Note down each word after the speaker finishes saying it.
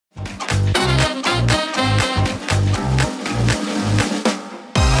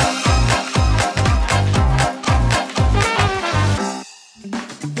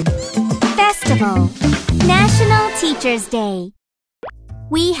Festival, National Teachers' Day.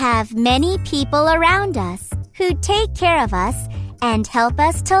 We have many people around us who take care of us and help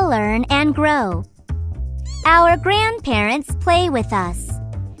us to learn and grow. Our grandparents play with us.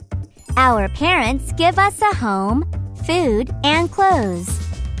 Our parents give us a home, food, and clothes.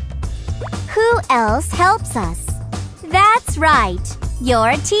 Who else helps us? That's right,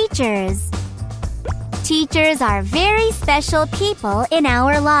 your teachers. Teachers are very special people in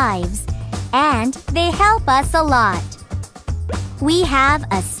our lives, and they help us a lot. We have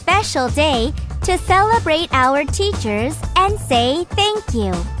a special day to celebrate our teachers and say thank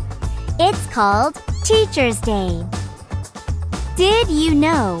you. It's called Teachers' Day. Did you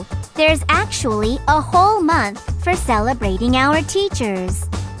know there's actually a whole month for celebrating our teachers?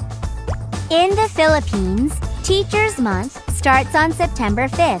 In the Philippines, Teachers' Month starts on September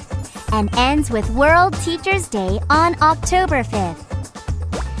 5th and ends with World Teachers' Day on October 5th.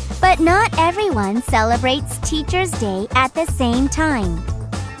 But not everyone celebrates Teachers' Day at the same time.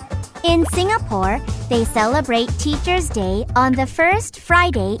 In Singapore, they celebrate Teachers' Day on the first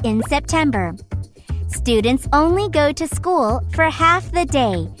Friday in September. Students only go to school for half the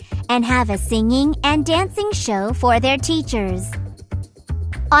day and have a singing and dancing show for their teachers.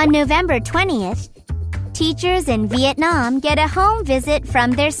 On November 20th, teachers in Vietnam get a home visit from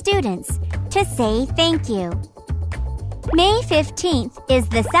their students to say thank you. May 15th is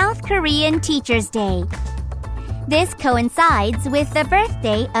the South Korean Teachers' Day. This coincides with the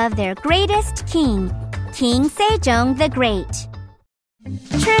birthday of their greatest king, King Sejong the Great.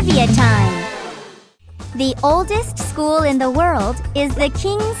 Trivia time! The oldest school in the world is the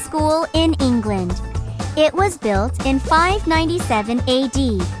King's School in England. It was built in 597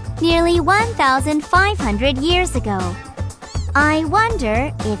 AD, nearly 1,500 years ago. I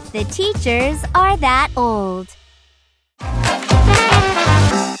wonder if the teachers are that old.